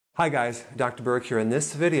Hi guys, Dr. Berg here. In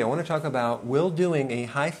this video, I want to talk about will doing a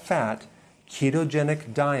high-fat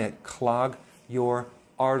ketogenic diet clog your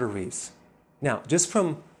arteries? Now, just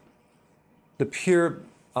from the pure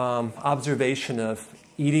observation of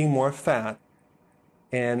eating more fat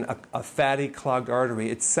and a fatty clogged artery,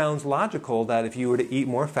 it sounds logical that if you were to eat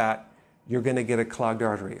more fat, you're going to get a clogged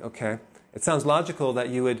artery, okay? It sounds logical that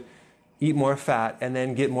you would eat more fat and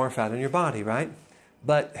then get more fat in your body, right?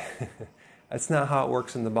 But that's not how it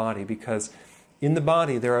works in the body, because in the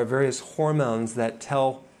body there are various hormones that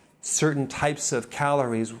tell certain types of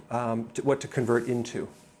calories what to convert into.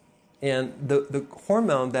 And the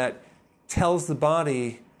hormone that tells the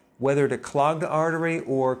body whether to clog the artery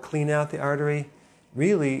or clean out the artery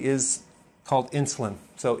really is called insulin.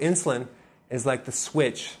 So insulin is like the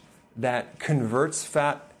switch that converts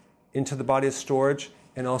fat into the body's storage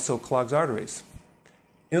and also clogs arteries.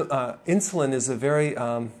 Insulin is a very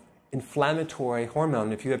inflammatory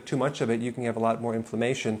hormone. If you have too much of it, you can have a lot more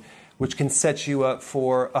inflammation, which can set you up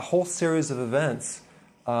for a whole series of events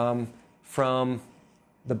from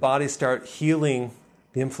the body start healing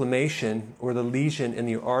the inflammation or the lesion in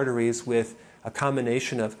the arteries with a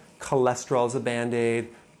combination of cholesterol as a band-aid,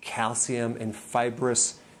 calcium, and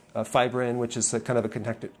fibrin, which is a kind of a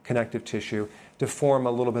connective tissue, to form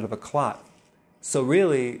a little bit of a clot. So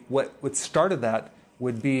really, what started that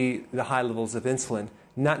would be the high levels of insulin,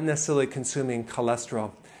 not necessarily consuming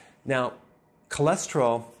cholesterol. Now,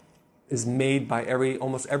 cholesterol is made by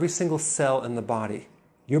almost every single cell in the body.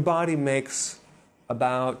 Your body makes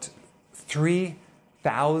about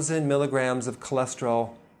 3,000 milligrams of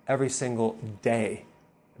cholesterol every single day.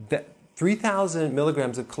 3,000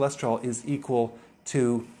 milligrams of cholesterol is equal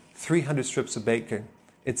to 300 strips of bacon.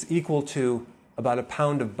 It's equal to about a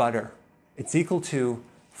pound of butter. It's equal to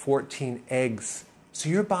 14 eggs. So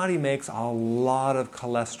your body makes a lot of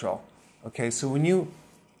cholesterol. Okay, so when you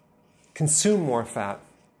consume more fat,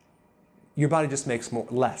 your body just makes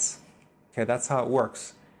less. Okay, that's how it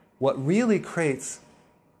works. What really creates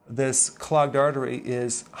this clogged artery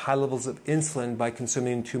is high levels of insulin by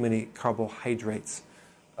consuming too many carbohydrates.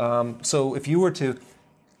 So if you were to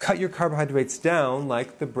cut your carbohydrates down,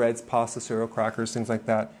 like the breads, pasta, cereal, crackers, things like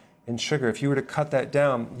that, and sugar, if you were to cut that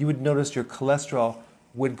down, you would notice your cholesterol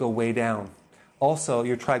would go way down. Also,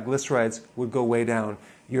 your triglycerides would go way down.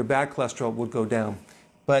 Your bad cholesterol would go down.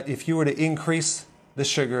 But if you were to increase the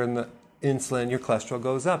sugar and the insulin, your cholesterol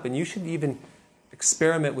goes up. And you should even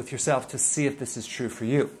experiment with yourself to see if this is true for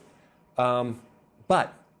you.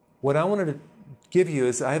 But what I wanted to give you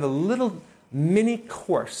is I have a little mini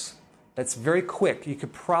course that's very quick. You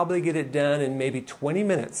could probably get it done in maybe 20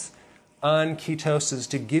 minutes on ketosis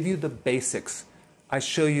to give you the basics. I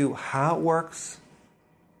show you how it works,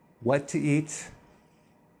 what to eat,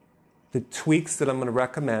 the tweaks that I'm going to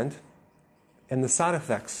recommend, and the side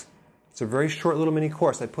effects. It's a very short little mini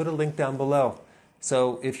course. I put a link down below.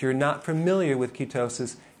 So if you're not familiar with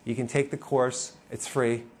ketosis, you can take the course, it's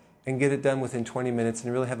free, and get it done within 20 minutes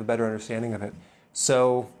and really have a better understanding of it.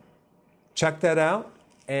 So check that out,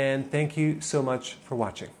 and thank you so much for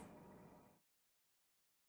watching.